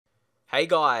Hey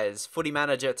guys, Footy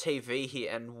Manager TV here,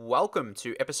 and welcome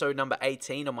to episode number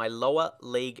 18 of my lower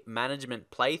league management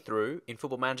playthrough in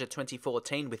Football Manager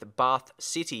 2014 with Bath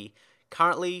City.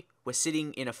 Currently, we're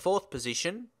sitting in a 4th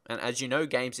position, and as you know,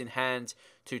 games in hand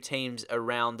to teams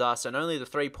around us, and only the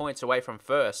 3 points away from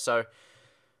first. So,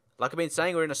 like I've been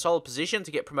saying, we're in a solid position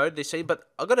to get promoted this season, but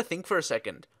I've got to think for a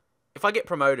second. If I get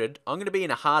promoted, I'm going to be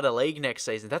in a harder league next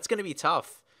season. That's going to be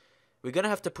tough. We're going to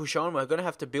have to push on. We're going to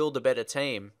have to build a better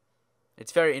team.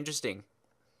 It's very interesting.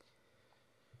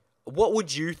 What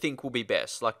would you think will be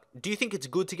best? Like, do you think it's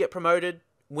good to get promoted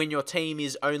when your team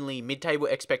is only mid-table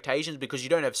expectations because you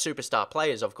don't have superstar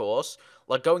players, of course?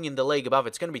 Like, going in the league above,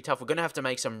 it's going to be tough. We're going to have to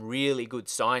make some really good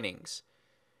signings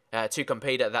to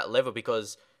compete at that level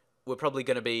because we're probably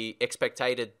going to be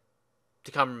expected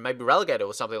to come maybe relegated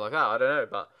or something like that. I don't know,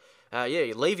 but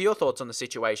yeah, leave your thoughts on the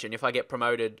situation if I get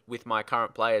promoted with my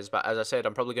current players. But as I said,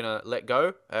 I'm probably going to let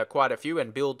go quite a few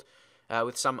and build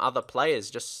with some other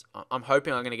players. I'm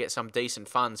hoping I'm going to get some decent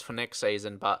funds for next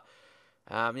season. But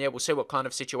yeah, we'll see what kind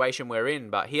of situation we're in.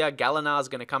 But here, Gallinar's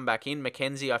going to come back in.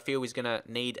 Mackenzie, I feel, is going to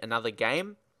need another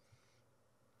game.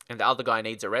 And the other guy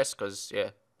needs a rest because,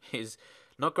 yeah, he's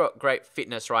not got great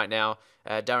fitness right now.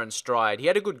 Darren Stride. He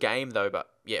had a good game, though. But,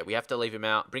 yeah, we have to leave him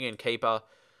out. Bring in keeper.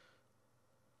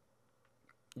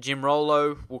 Jim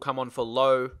Rollo will come on for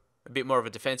low. A bit more of a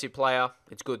defensive player.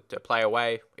 It's good to play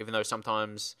away, even though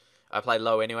sometimes I play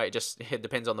low anyway. It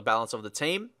depends on the balance of the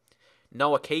team.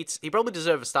 Noah Keats, he probably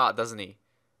deserves a start, doesn't he?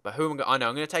 But who I know,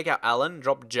 I'm going to take out Allen,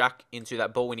 drop Jack into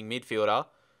that ball-winning midfielder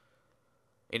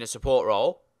in a support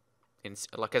role,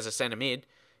 like as a centre mid.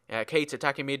 Keats,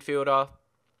 attacking midfielder.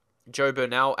 Joe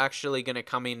Burnell actually going to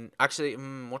come in. Actually,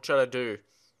 what should I do?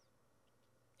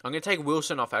 I'm going to take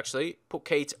Wilson off, actually. Put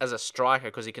Keats as a striker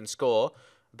because he can score.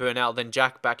 Burnell, then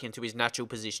Jack back into his natural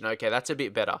position. Okay, that's a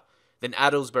bit better. Then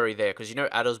Adelsbury there, because you know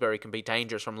Adelsbury can be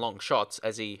dangerous from long shots,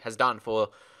 as he has done for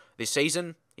this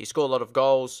season. He scored a lot of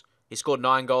goals. He scored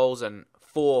 9 goals and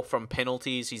 4 from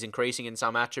penalties. He's increasing in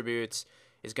some attributes.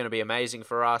 Is going to be amazing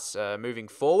for us moving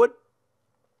forward.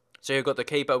 So you've got the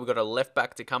keeper. We've got a left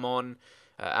back to come on,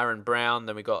 Aaron Brown.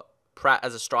 Then we've got Pratt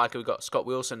as a striker. We've got Scott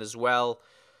Wilson as well.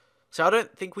 So I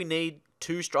don't think we need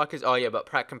 2 strikers. Oh yeah, but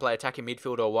Pratt can play attacking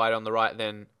midfield or wide on the right.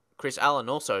 Then Chris Allen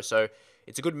also. So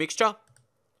it's a good mixture.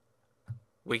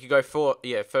 We could go for,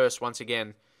 first once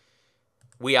again.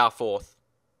 We are 4th.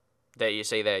 There you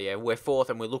see there, yeah. We're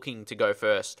 4th and we're looking to go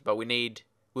first. But we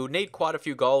would need quite a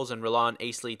few goals and rely on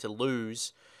Eastleigh to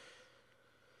lose.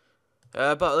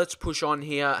 But let's push on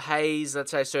here. Hayes, let's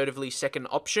say assertively second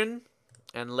option.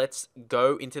 And let's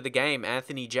go into the game.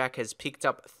 Anthony Jack has picked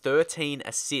up 13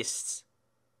 assists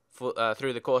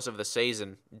through the course of the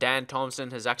season. Dan Thompson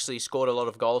has actually scored a lot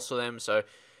of goals for them, so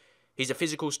he's a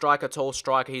physical striker, tall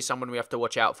striker. He's someone we have to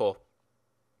watch out for.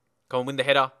 Come on, win the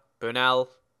header. Burnell.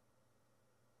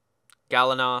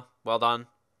 Gallinar. Well done.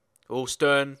 Oh,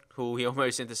 Stern, who he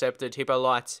almost intercepted.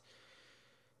 Hippolyte.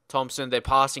 Thompson. They're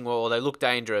passing well. They look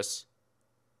dangerous.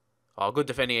 Oh, good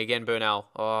defending again, Burnell.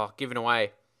 Oh, giving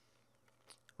away.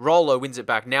 Rollo wins it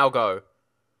back. Now go.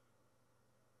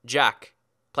 Jack.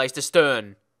 Plays to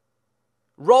Stern.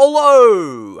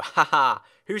 Rollo! Haha.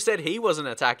 Who said he wasn't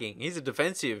attacking? He's a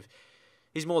defensive.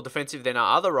 He's more defensive than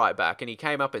our other right back, and he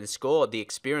came up and scored. The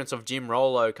experience of Jim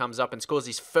Rollo comes up and scores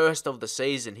his first of the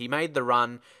season. He made the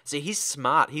run. See, he's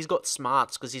smart. He's got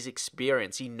smarts because he's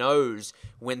experienced. He knows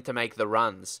when to make the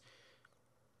runs.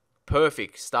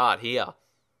 Perfect start here.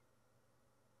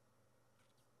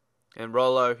 And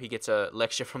Rollo, he gets a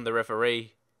lecture from the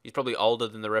referee. He's probably older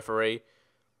than the referee.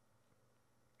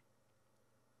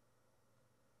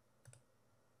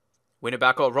 Win it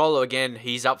back. Oh, Rollo again.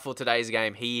 He's up for today's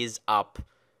game. He is up.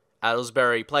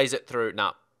 Aylesbury plays it through.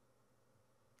 Nah.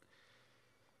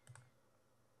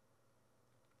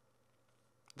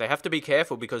 They have to be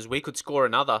careful because we could score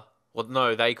another. Well,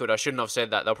 no, they could. I shouldn't have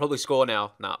said that. They'll probably score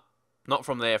now. Nah. Not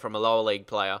from there, from a lower league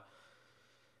player.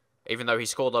 Even though he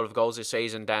scored a lot of goals this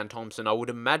season, Dan Thompson, I would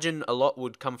imagine a lot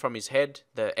would come from his head,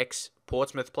 the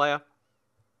ex-Portsmouth player.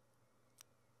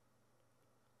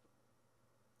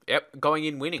 Yep, going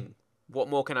in winning. What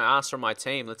more can I ask from my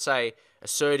team? Let's say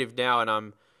assertive now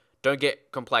and don't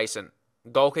get complacent.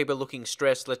 Goalkeeper looking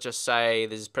stressed. Let's just say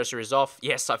this pressure is off.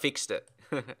 Yes, I fixed it.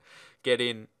 Get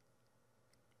in.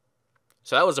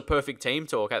 So that was a perfect team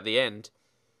talk at the end.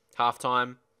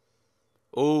 Halftime.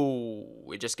 Ooh,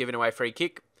 we're just giving away free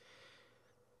kick.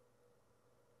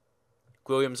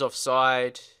 Williams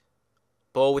offside.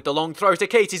 Ball with the long throw to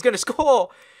Keats. He's going to score.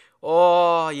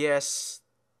 Oh, yes.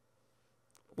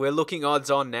 We're looking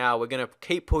odds on now. We're going to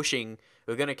keep pushing.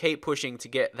 We're going to keep pushing to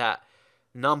get that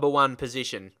number 1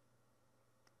 position.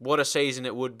 What a season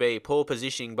it would be. Poor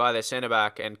positioning by their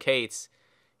centre-back, and Keats,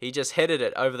 he just headed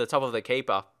it over the top of the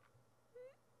keeper.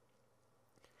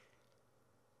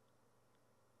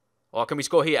 Oh, can we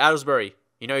score here? Aylesbury.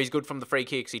 You know he's good from the free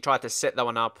kicks. He tried to set that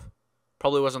one up.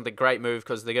 Probably wasn't the great move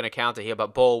because they're going to counter here,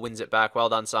 but Ball wins it back. Well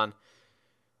done, son.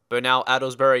 Bernal,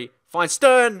 Aylesbury. Finds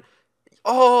Stern.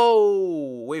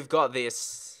 Oh, we've got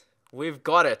this. We've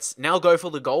got it. Now go for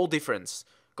the goal difference.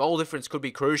 Goal difference could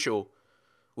be crucial.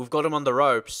 We've got him on the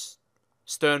ropes.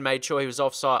 Stern made sure he was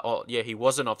offside. Oh, yeah, he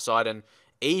wasn't offside and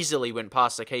easily went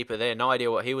past the keeper there. No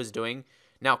idea what he was doing.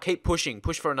 Now keep pushing.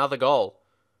 Push for another goal.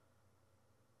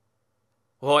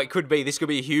 Oh, it could be. This could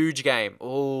be a huge game.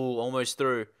 Oh, almost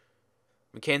through.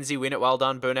 Mackenzie win it. Well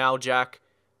done. Bernal, Jack.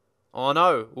 Oh,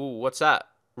 no. Ooh, what's that?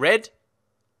 Red?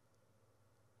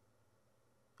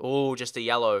 Oh, just a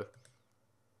yellow.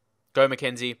 Go,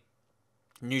 Mackenzie.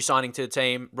 New signing to the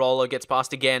team. Roller gets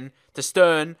past again to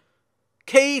Stern.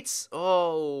 Keats!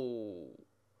 Oh.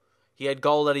 He had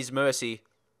goal at his mercy.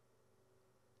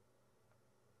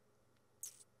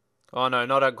 Oh, no,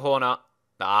 not a corner.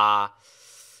 Ah.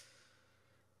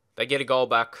 They get a goal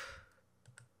back.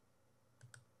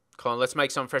 Come on, let's make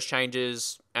some fresh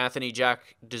changes. Anthony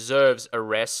Jack deserves a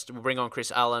rest. We'll bring on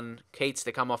Chris Allen. Keats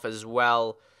to come off as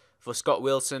well for Scott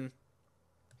Wilson.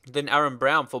 Then Aaron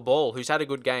Brown for Ball, who's had a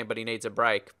good game, but he needs a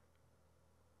break.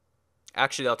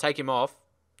 Actually, they'll take him off.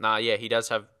 Nah, yeah, he does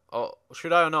have... Oh,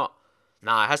 should I or not?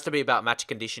 Nah, it has to be about match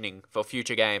conditioning for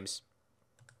future games.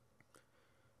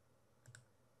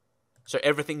 So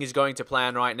everything is going to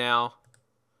plan right now.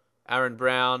 Aaron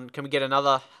Brown. Can we get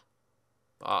another...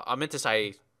 I meant to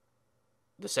say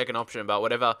the second option, but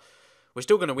whatever. We're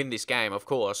still going to win this game, of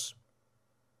course.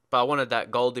 But I wanted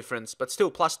that goal difference. But still,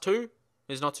 +2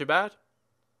 is not too bad.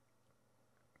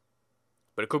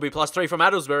 But it could be +3 from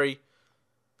Aylesbury.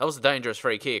 That was a dangerous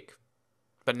free kick.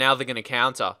 But now they're going to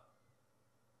counter.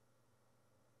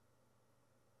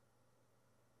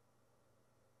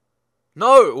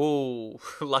 No! Ooh,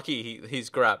 lucky his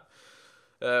grab.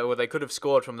 Well, they could have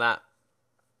scored from that.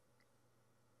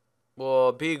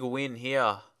 Oh, big win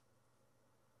here.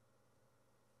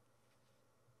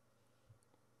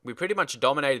 We pretty much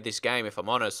dominated this game, if I'm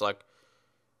honest. Like,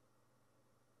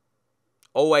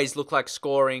 always look like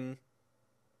scoring.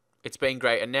 It's been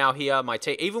great. And now here, my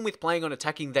team, even with playing on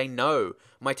attacking, they know.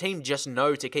 My team just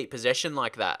know to keep possession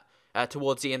like that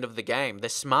towards the end of the game. They're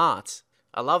smart.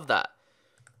 I love that.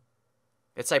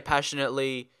 Let's say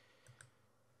passionately.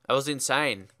 That was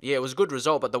insane. Yeah, it was a good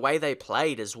result, but the way they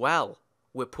played as well.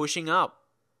 We're pushing up.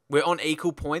 We're on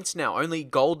equal points now. Only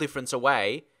goal difference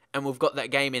away, and we've got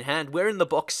that game in hand. We're in the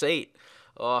box seat.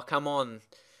 Oh, come on.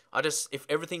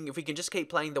 If we can just keep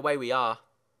playing the way we are,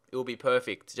 it will be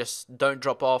perfect. Just don't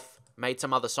drop off. Made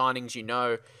some other signings, you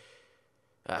know.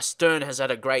 Stern has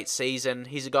had a great season.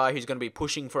 He's a guy who's going to be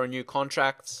pushing for a new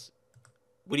contract.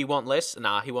 Would he want less?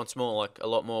 Nah, he wants more, like a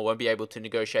lot more. Won't be able to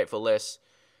negotiate for less.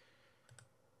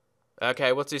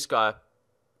 Okay, what's this guy?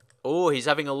 Oh, he's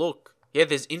having a look. Yeah,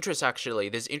 there's interest actually.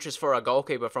 There's interest for our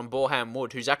goalkeeper from Boreham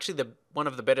Wood, who's actually one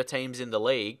of the better teams in the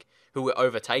league, who we're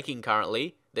overtaking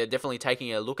currently. They're definitely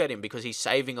taking a look at him because he's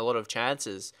saving a lot of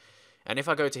chances. And if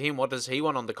I go to him, what does he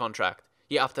want on the contract?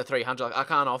 Yeah, up to 300. Like, I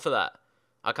can't offer that.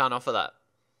 I can't offer that.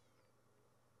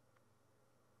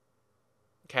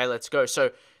 Okay, let's go.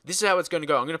 So this is how it's going to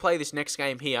go. I'm going to play this next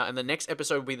game here, and the next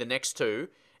episode will be the next two,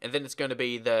 and then it's going to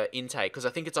be the intake, because I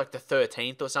think it's like the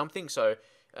 13th or something. So,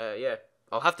 yeah,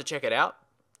 I'll have to check it out,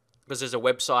 because there's a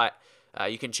website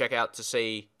you can check out to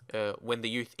see when the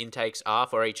youth intakes are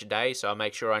for each day, so I'll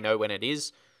make sure I know when it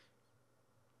is.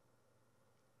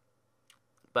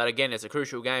 But again, it's a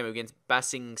crucial game against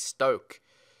Basingstoke.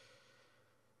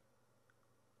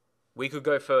 We could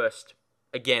go first.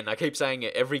 Again, I keep saying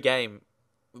it every game.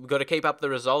 We've got to keep up the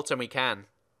results, and we can.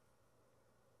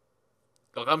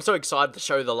 Like, I'm so excited to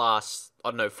show the last, I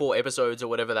don't know, 4 episodes or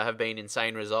whatever that have been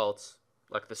insane results.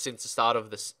 Like, since the start of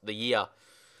the year.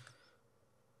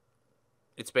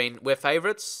 We're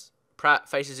favourites. Pratt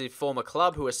faces his former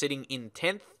club, who are sitting in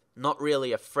 10th. Not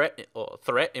really a threat,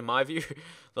 in my view.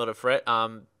 Not a threat.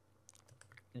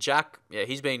 Jack, yeah,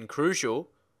 he's been crucial.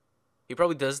 He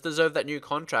probably does deserve that new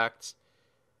contract.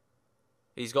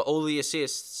 He's got all the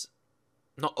assists.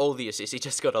 Not all the assists, he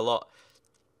just got a lot.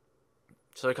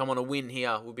 So come on, a win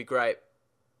here would be great.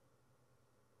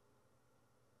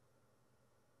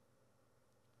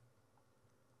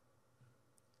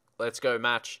 Let's go,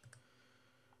 match.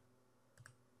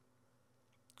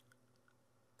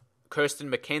 Kirsten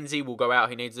McKenzie will go out.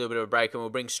 He needs a little bit of a break, and we'll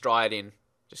bring Stride in.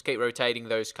 Just keep rotating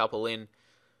those couple in.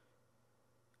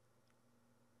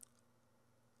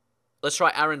 Let's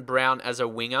try Aaron Brown as a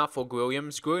winger for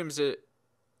Williams. Williams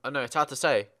I know it's hard to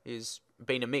say. He's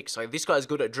been a mix. Like this guy's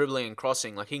good at dribbling and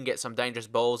crossing. Like he can get some dangerous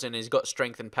balls in. He's got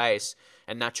strength and pace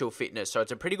and natural fitness. So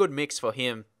it's a pretty good mix for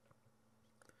him.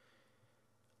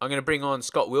 I'm going to bring on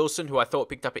Scott Wilson, who I thought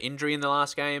picked up an injury in the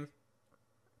last game.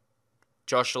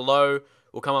 Josh Lowe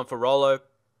will come on for Rollo.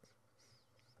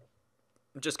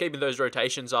 Just keeping those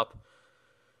rotations up.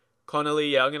 Connolly,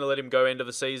 yeah, I'm going to let him go end of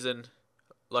the season.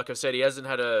 Like I've said, he hasn't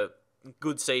had a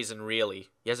good season, really.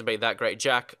 He hasn't been that great.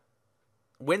 Jack,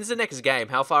 when's the next game?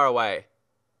 How far away?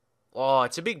 Oh,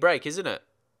 it's a big break, isn't it?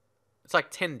 It's like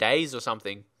 10 days or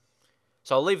something.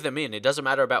 So I'll leave them in. It doesn't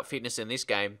matter about fitness in this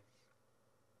game.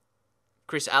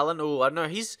 Chris Allen, oh, I don't know.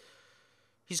 He's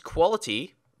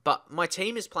quality, but my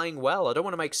team is playing well. I don't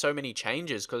want to make so many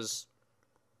changes because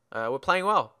we're playing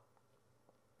well.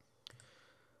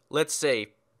 Let's see.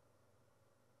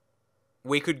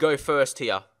 We could go first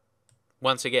here.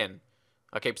 Once again.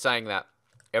 I keep saying that.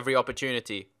 Every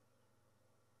opportunity.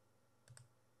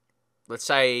 Let's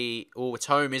say, oh, it's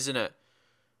home, isn't it?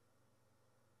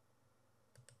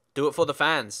 Do it for the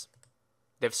fans.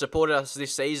 They've supported us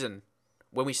this season.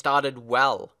 When we started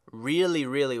well, really,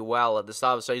 really well at the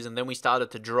start of the season, then we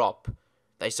started to drop.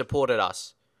 They supported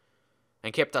us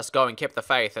and kept us going, kept the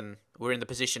faith, and we're in the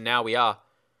position now we are.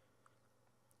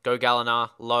 Go Gallina,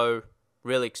 Low,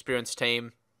 really experienced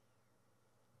team.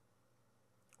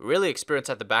 Really experienced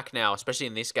at the back now, especially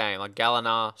in this game. Like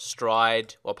Gallina,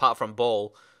 Stride, well, apart from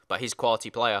Ball, but he's a quality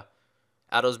player.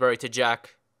 Adelsbury to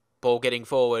Jack, Ball getting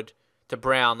forward to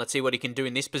Brown. Let's see what he can do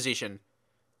in this position.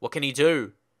 What can he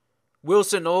do?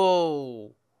 Wilson,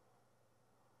 oh.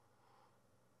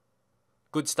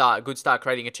 Good start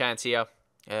creating a chance here.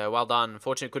 Well done.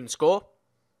 Unfortunately, couldn't score.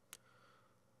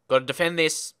 Got to defend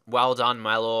this. Well done,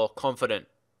 Malor. Confident.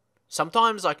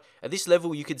 Sometimes, like, at this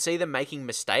level, you can see them making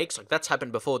mistakes. Like, that's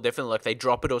happened before, definitely. Like, they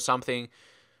drop it or something.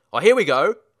 Oh, here we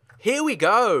go. Here we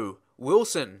go.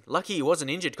 Wilson. Lucky he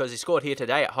wasn't injured because he scored here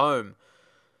today at home.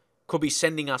 Could be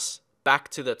sending us back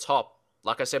to the top.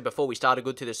 Like I said before, we started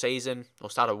good to the season, or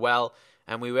started well,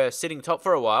 and we were sitting top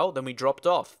for a while, then we dropped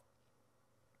off.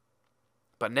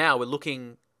 But now we're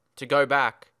looking to go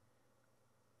back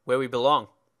where we belong.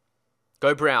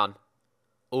 Go Brown.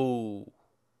 Ooh.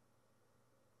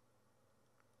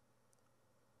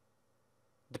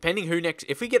 Depending who next...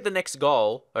 If we get the next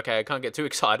goal... Okay, I can't get too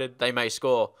excited. They may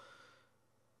score.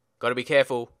 Got to be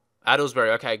careful.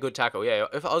 Adelsbury. Okay, good tackle. Yeah,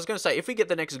 if I was going to say, if we get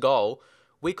the next goal,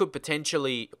 we could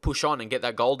potentially push on and get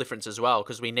that goal difference as well,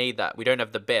 because we need that. We don't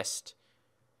have the best.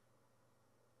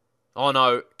 Oh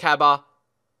no, Cabba.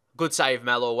 Good save,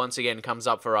 Malor, once again, comes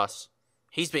up for us.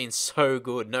 He's been so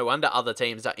good. No wonder other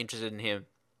teams are interested in him.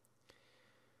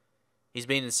 He's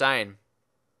been insane.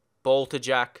 Ball to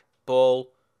Jack.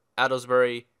 Ball.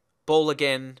 Adelsbury. Ball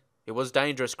again. It was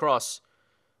dangerous cross.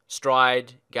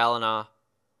 Stride. Gallina.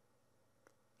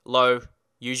 Low.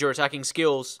 Use your attacking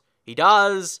skills. He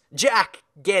does. Jack,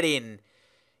 get in.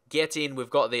 Get in. We've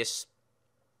got this.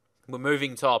 We're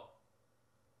moving top.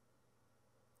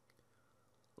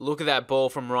 Look at that ball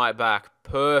from right back.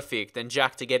 Perfect. And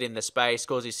Jack to get in the space.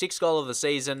 Scores his 6th goal of the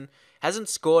season. Hasn't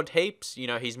scored heaps. You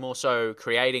know, he's more so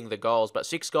creating the goals. But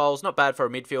 6 goals, not bad for a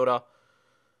midfielder.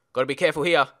 Got to be careful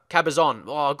here. Cabazon.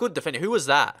 Oh, good defender. Who was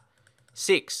that?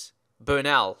 6.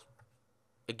 Bernal.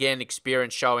 Again,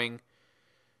 experience showing.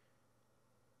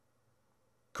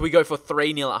 Could we go for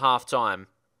 3-0 at half-time?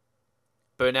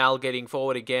 Bernal getting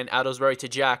forward again. Adelsbury to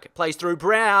Jack. Plays through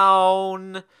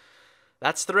Brown.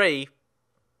 That's 3.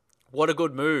 What a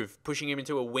good move. Pushing him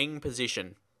into a wing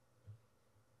position.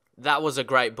 That was a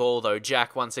great ball, though.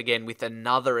 Jack, once again, with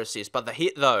another assist. But the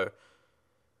hit, though.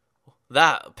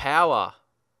 That power.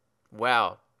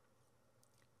 Wow.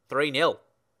 3-0.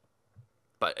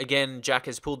 But again, Jack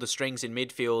has pulled the strings in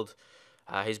midfield.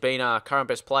 He's been our current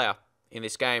best player in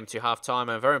this game to half-time.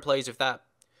 I'm very pleased with that.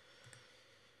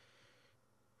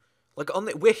 Like,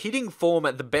 we're hitting form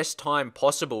at the best time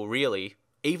possible, really.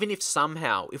 Even if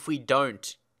somehow, if we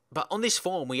don't. But on this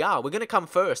form, we are. We're going to come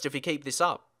first if we keep this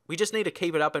up. We just need to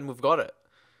keep it up and we've got it.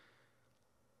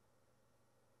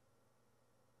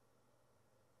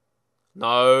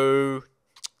 No.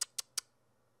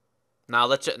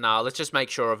 Let's just make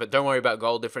sure of it. Don't worry about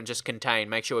goal difference. Just contain.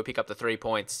 Make sure we pick up the 3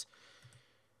 points.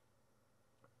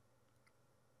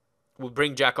 We'll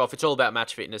bring Jack off. It's all about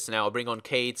match fitness now. We'll bring on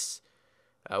Keats.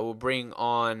 We'll bring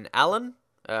on Allen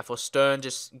for Stern.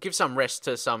 Just give some rest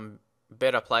to some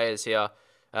better players here.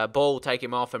 Ball will take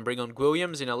him off and bring on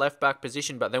Williams in a left-back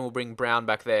position, but then we'll bring Brown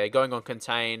back there. Going on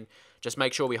contain. Just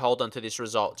make sure we hold on to this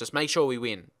result. Just make sure we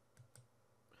win.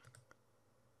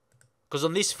 Because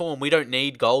on this form, we don't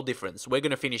need goal difference. We're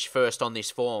going to finish first on this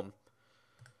form.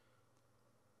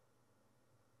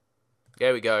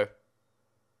 There we go.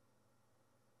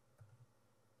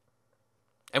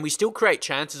 And we still create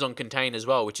chances on contain as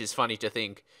well, which is funny to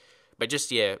think. But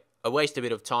just, yeah, a waste a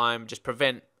bit of time. Just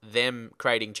prevent them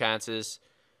creating chances.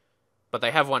 But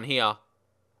they have one here.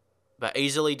 But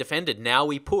easily defended. Now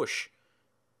we push.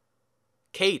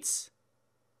 Keats.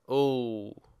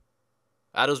 Ooh.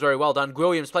 Adels very well done.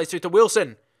 Williams plays through to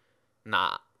Wilson.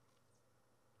 Nah.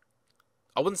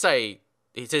 I wouldn't say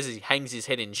he says he hangs his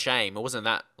head in shame. It wasn't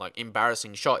that like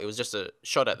embarrassing shot. It was just a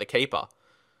shot at the keeper.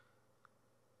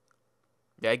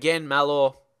 Yeah, again,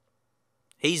 Malor,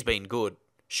 he's been good.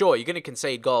 Sure, you're going to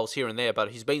concede goals here and there,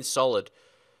 but he's been solid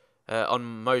on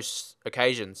most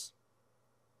occasions.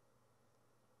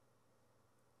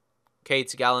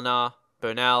 Keats, Gallagher,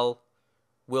 Bernal,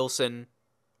 Wilson,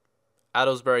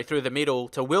 Adelsbury through the middle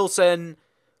to Wilson.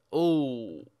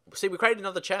 Ooh. See, we created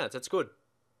another chance. That's good.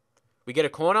 We get a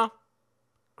corner.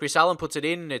 Chris Allen puts it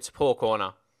in. It's a poor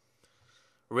corner.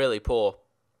 Really poor.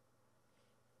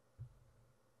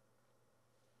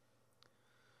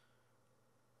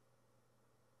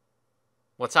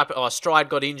 What's happened? Oh, Stride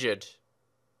got injured.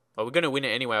 Well, we're going to win it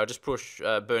anyway. I'll just push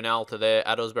Bernal to there.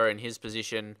 Adelsbury in his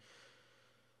position.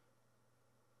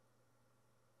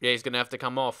 Yeah, he's going to have to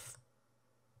come off.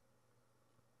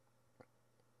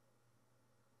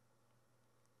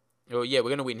 Oh, yeah, we're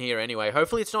going to win here anyway.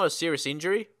 Hopefully it's not a serious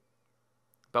injury.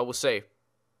 But we'll see.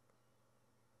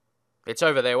 It's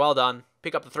over there. Well done.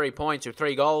 Pick up the 3 points with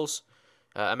 3 goals.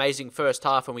 Amazing first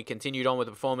half, and we continued on with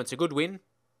the performance. A good win.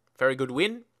 Very good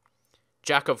win.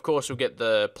 Jack, of course, will get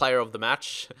the player of the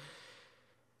match.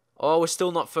 Oh, we're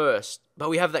still not first. But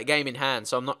we have that game in hand,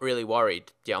 so I'm not really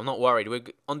worried. Yeah, I'm not worried. We're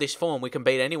on this form, we can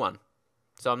beat anyone.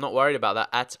 So I'm not worried about that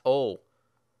at all.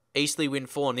 Eastleigh win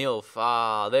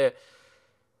 4-0.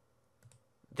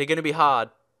 They're going to be hard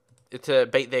to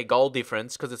beat their goal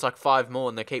difference because it's like 5 more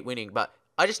and they keep winning. But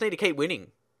I just need to keep winning.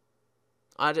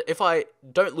 If I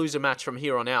don't lose a match from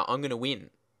here on out, I'm going to win.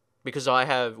 Because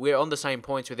we're on the same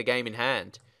points with the game in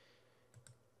hand.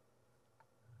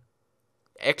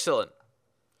 Excellent.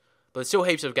 But there's still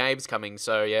heaps of games coming,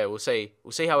 so yeah, we'll see.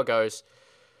 We'll see how it goes.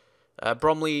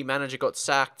 Bromley, manager, got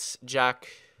sacked. Jack.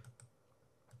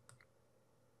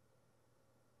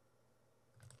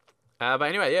 But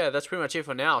anyway, yeah, that's pretty much it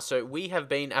for now. So we have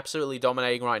been absolutely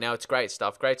dominating right now. It's great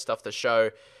stuff to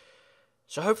show.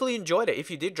 So hopefully you enjoyed it.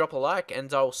 If you did, drop a like,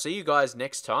 and I'll see you guys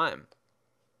next time.